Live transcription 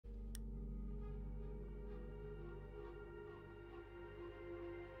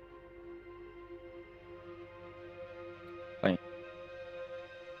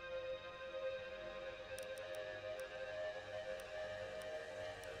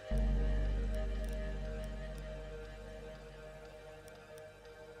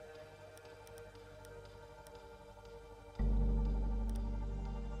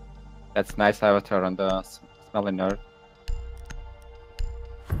That's nice avatar on the smelly nerd.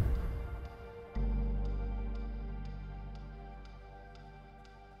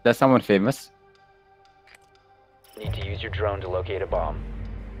 There's someone famous. Need to use your drone to locate a bomb.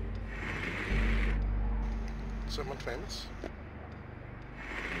 Someone famous?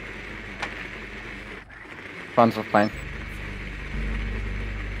 Front of plane.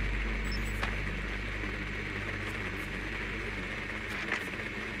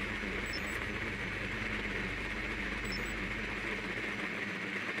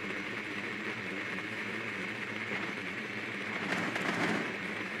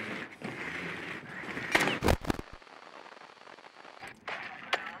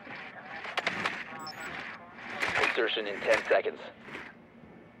 Insertion in 10 seconds.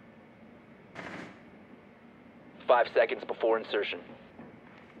 5 seconds before insertion.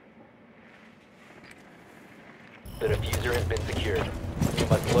 The diffuser has been secured. You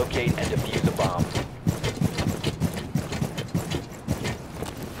must locate and defuse a bomb.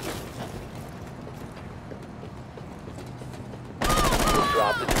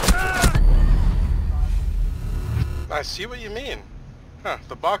 Drop the diffuser. I see what you mean. Huh,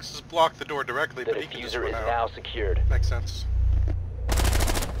 the boxes block the door directly, The but he can just diffuser run is out. now secured. Makes sense.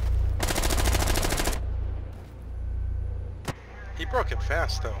 He broke it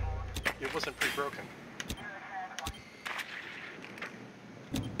fast, though. It wasn't pre-broken.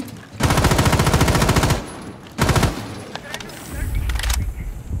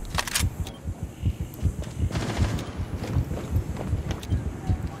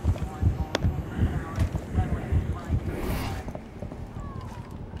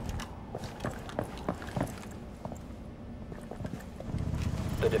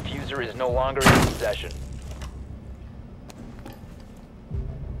 The diffuser is no longer in possession.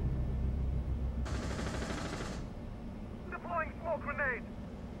 Deploying smoke grenade.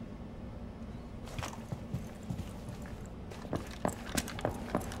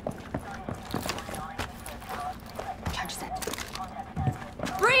 Charge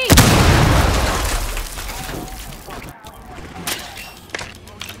set. Breathe!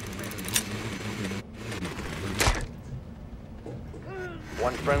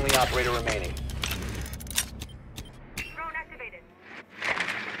 One friendly operator remaining. Drone activated.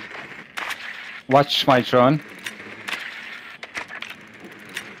 Watch my drone.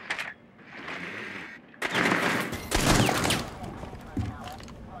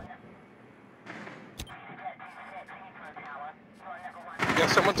 Yeah,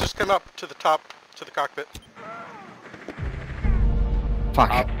 someone just came up to the top, to the cockpit. Fuck.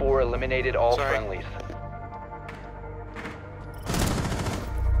 Op 4 eliminated all Sorry. friendlies.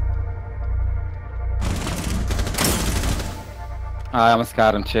 I almost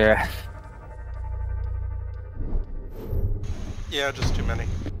got him, chair. Yeah, just too many.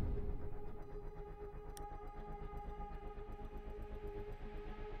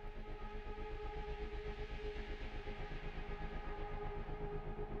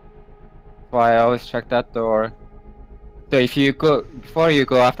 Why I always check that door. So if you go, before you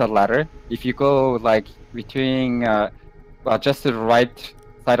go after the ladder, if you go like between, well, just to the right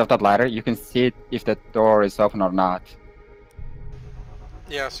side of that ladder, you can see if the door is open or not.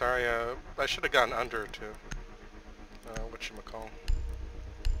 Yeah, sorry, I should have gone under to, whatchamacall. What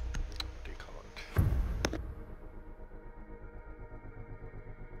do you call it?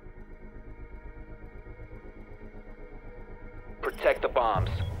 Protect the bombs.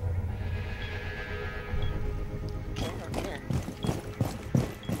 Okay.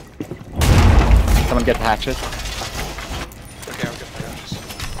 Someone get the hatches. Okay, I'll get the hatches.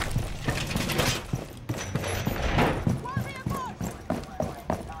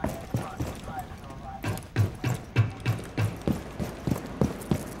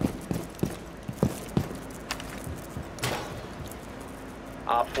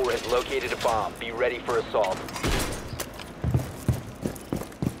 Op 4 has located a bomb. Be ready for assault.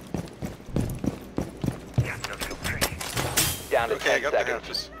 Down to Okay, I 10 got the seconds.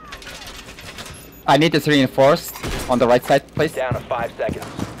 hatches. I need this reinforced on the right side, please. Down to 5 seconds.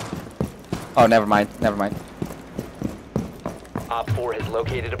 Oh, never mind, never mind. Op 4 has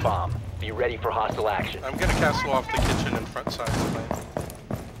located a bomb. Be ready for hostile action. I'm gonna castle off the kitchen and front side of the plane.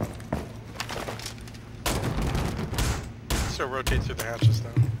 So rotate through the hatches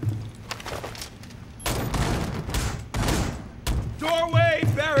now. Doorway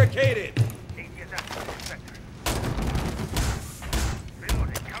barricaded!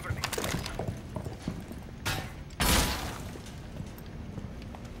 Reloading, cover me.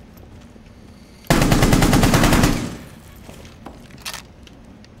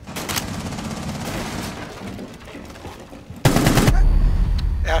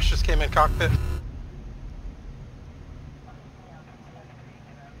 Ash just came in cockpit.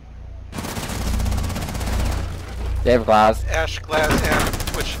 They have glass. Ash, glass,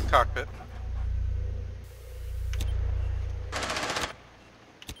 and which cockpit?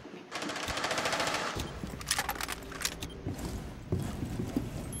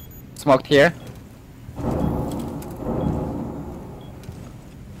 Smoked here.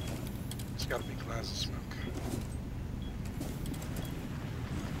 It's gotta be glass of smoke.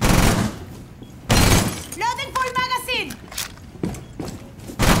 Loading full magazine!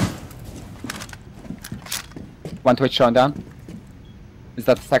 One Twitch shown down. Is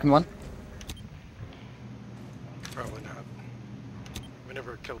that the second one? Probably not. We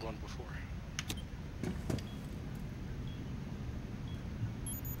never killed one before.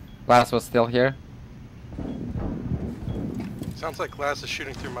 Glass was still here. Sounds like glass is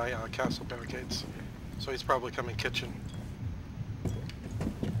shooting through my castle barricades. So he's probably coming kitchen.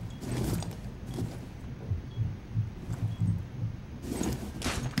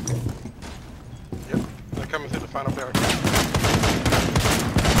 Yep, they're coming through the final barricade.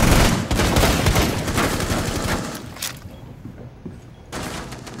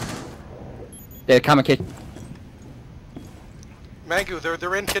 They're coming kitchen. Mangu,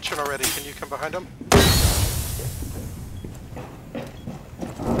 they're in kitchen already. Can you come behind them?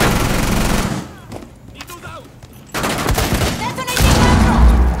 Needles out. Detonating macro!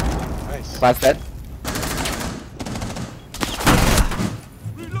 Nice. Glass dead.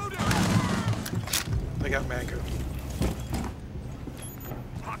 Reloading. They got Mangu.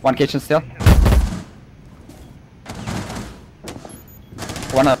 One kitchen still.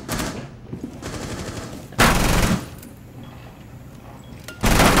 One up.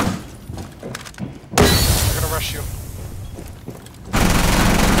 They're gonna rush you.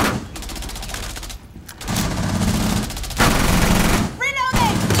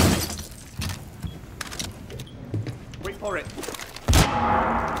 Reloading! Wait for it.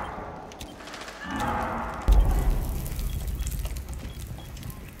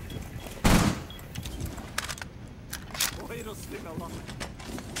 Oh, it'll sting a lot.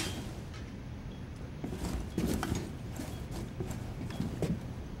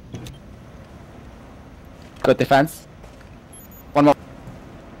 Good defense. One more.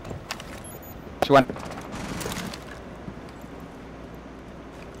 One.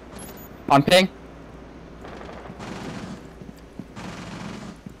 On ping.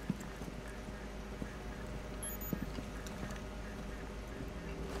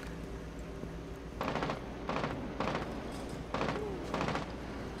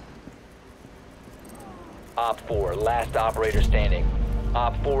 Op 4, last operator standing.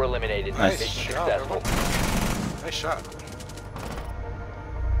 Op 4 eliminated. Nice Mission shot, successful. Nice shot.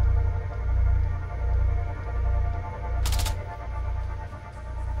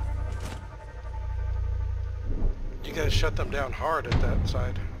 You guys shut them down hard at that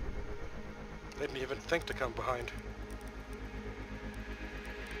side. They didn't even think to come behind.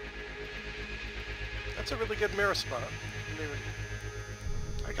 That's a really good mirror spot.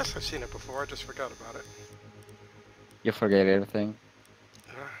 I guess I've seen it before, I just forgot about it. You forget everything.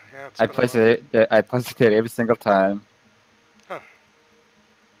 Yeah, it's I been a place while. it. I place it every single time. Huh.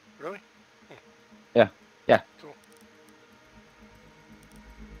 Really? Yeah. Yeah. Cool.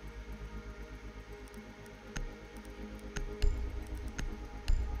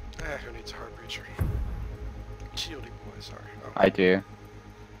 Who needs a heart breacher? Shieldy boy, sorry. Oh, I do.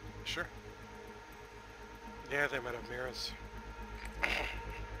 sure. Yeah, they might have mirrors.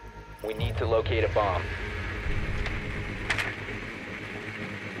 We need to locate a bomb.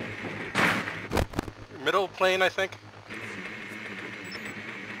 Middle plane, I think.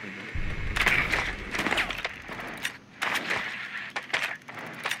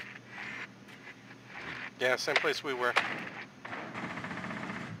 Yeah, same place we were.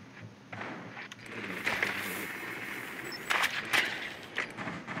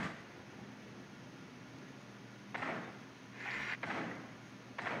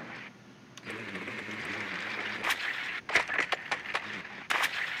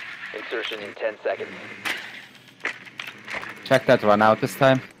 Insertion in 10 seconds. Check that run out this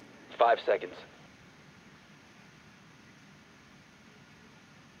time. 5 seconds.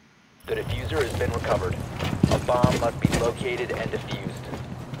 The diffuser has been recovered. A bomb must be located and defused.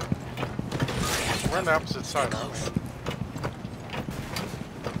 We're on the opposite side, aren't we?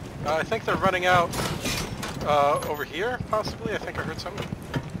 I think they're running out over here, possibly. I think I heard something.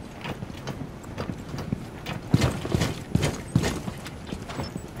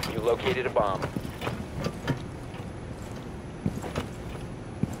 You located a bomb.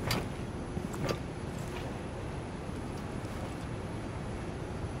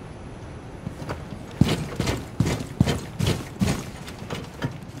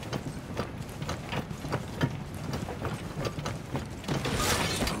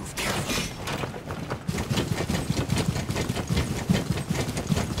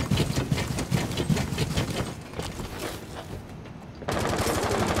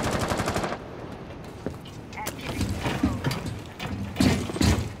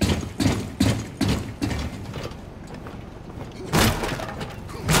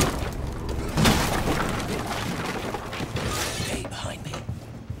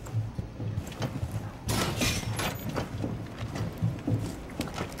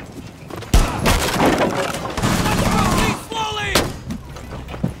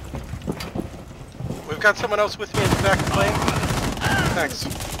 got someone else with me in the back of the plane.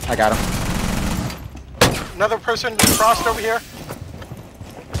 Thanks. I got him. Another person crossed over here.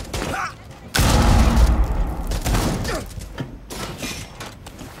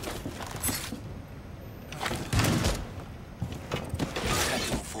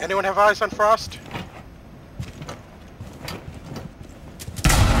 Anyone have eyes on Frost?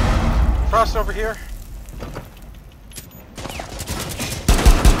 Frost over here.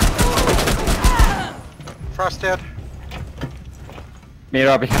 Frost dead.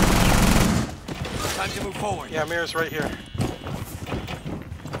 Mira over here. Time to move forward. Yeah, Mira's right here.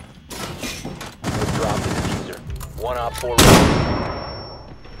 Drop the diffuser. One Op 4.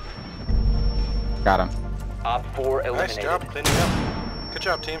 Got him. Op 4 eliminated. Nice job cleaning up. Good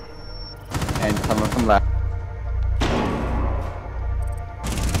job, team. And someone from left.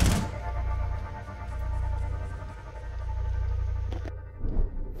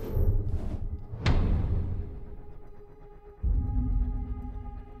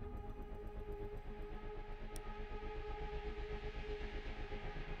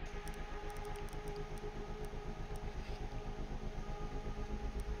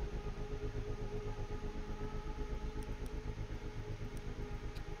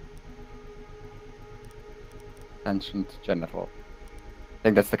 Attention to general. I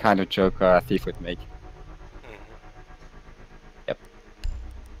think that's the kind of joke a thief would make. Yep.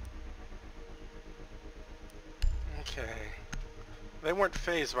 Okay. They weren't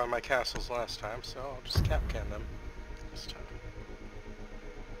phased by my castles last time, so I'll just cap can them this time.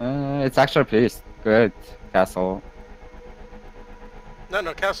 It's actually pretty good castle.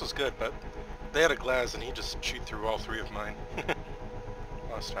 No, castle's good, but they had a glass and he just chewed through all three of mine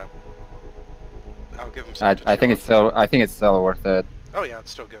last time. I'll give him some. I think it's still worth it. Oh yeah,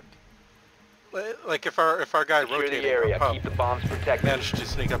 it's still good. Like if our guy Secure rotated the area. up, Keep the bombs protected. managed to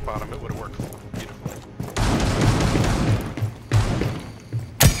sneak up on him, it would have worked beautifully.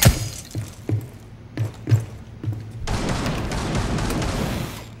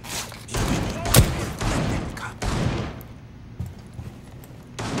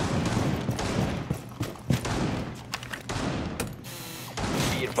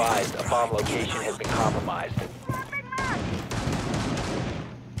 Be advised, a bomb location has been compromised.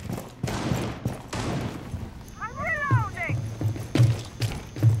 I'm reloading.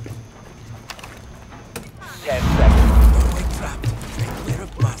 10 seconds.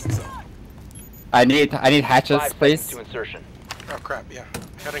 I need hatches, 5 please. seconds to insertion. Oh crap, yeah.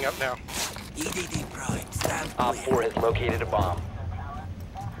 Heading up now. Op 4 has located a bomb.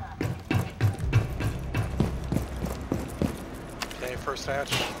 Okay, first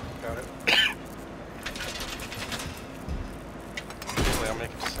hatch. Got it. Usually I'll make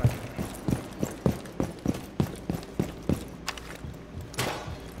it second.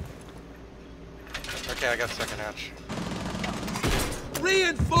 Okay, I got second hatch.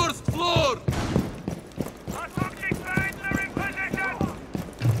 Reinforced floor! Our toxic mines are in position.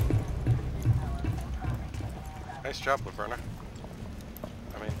 Nice job, Laverna.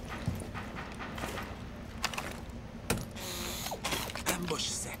 I mean, Ambush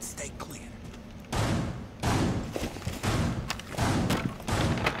set, stay clear.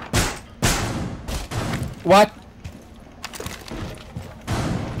 What?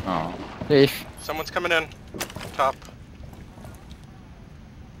 Oh, thief. someone's coming in. Top.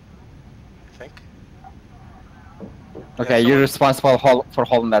 I think. Okay, Yeah, you're responsible for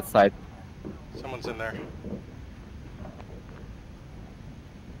holding that side. Someone's in there.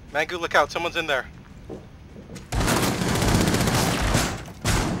 Mangu, look out, someone's in there.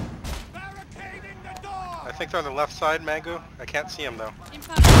 Barricading the door! I think they're on the left side, Mangu. I can't see him though.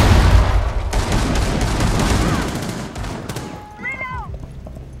 Reload.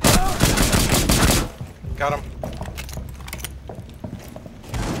 Got him.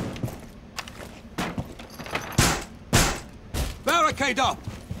 Barricade up!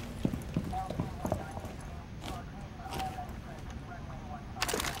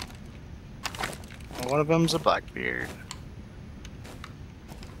 One of them's a Blackbeard.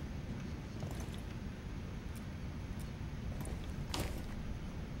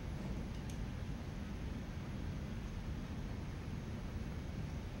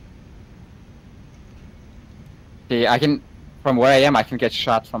 See, I can, from where I am, I can get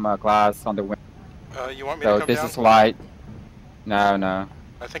shot from a glass on the window. You want me to So come this down? is why. No, no.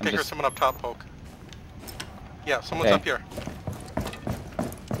 I think I'm I hear just- someone up top, Poke. Yeah, someone's Okay. up here.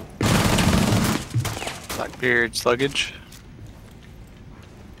 Blackbeard sluggage.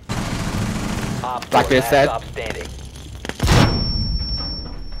 Op 4 Blackbeard last said. stop standing.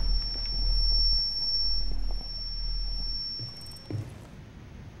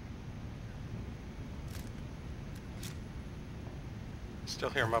 Still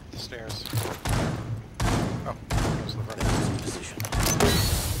hear him up the stairs. Oh, there's the running. Position.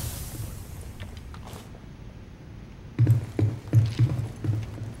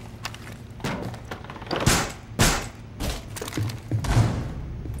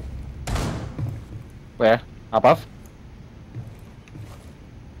 Where? Above?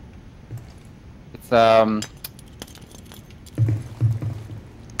 It's She threw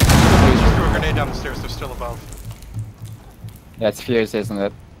a grenade down the stairs, they're still above. yeah, it's Fuse, isn't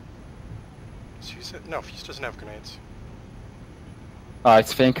it? No, Fuse doesn't have grenades. Oh,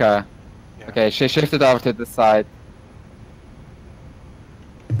 it's Finka. Yeah. Okay, she shifted over to this side.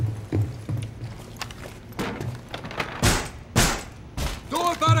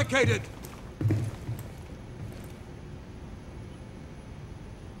 Door barricaded!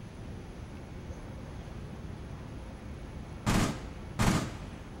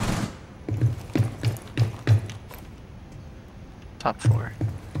 Top floor.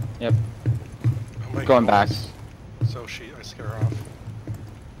 Yep. I'm making Going back. noise, so I scare her off.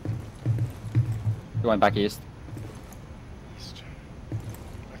 Going back east. East.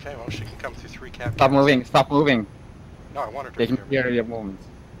 Okay, well she can come through 3 cap. Stop moving, stop moving. No, I wanted her They to can hear me. hear your movements.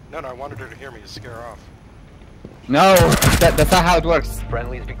 No, I wanted her to hear me to scare her off. No! That's not how it works.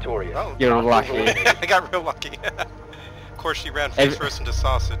 Friendly's victorious. Oh, You're Hostiles lucky. eliminated. I got real lucky. Of course, she ran face first into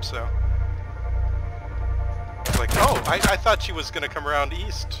sausage, so. I was like, oh, I thought she was gonna come around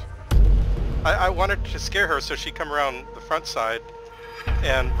east. I wanted to scare her so she'd come around the front side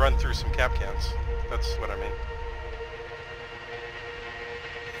and run through some cap cans. That's what I mean.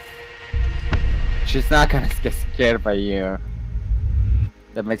 She's not gonna get scared by you.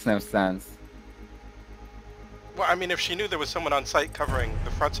 That makes no sense. Well, I mean, if she knew there was someone on site covering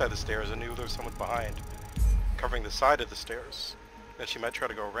the front side of the stairs and knew there was someone behind covering the side of the stairs, then she might try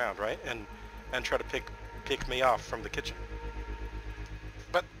to go around, right? And try to pick me off from the kitchen.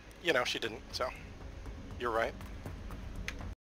 But, you know, she didn't, so you're right.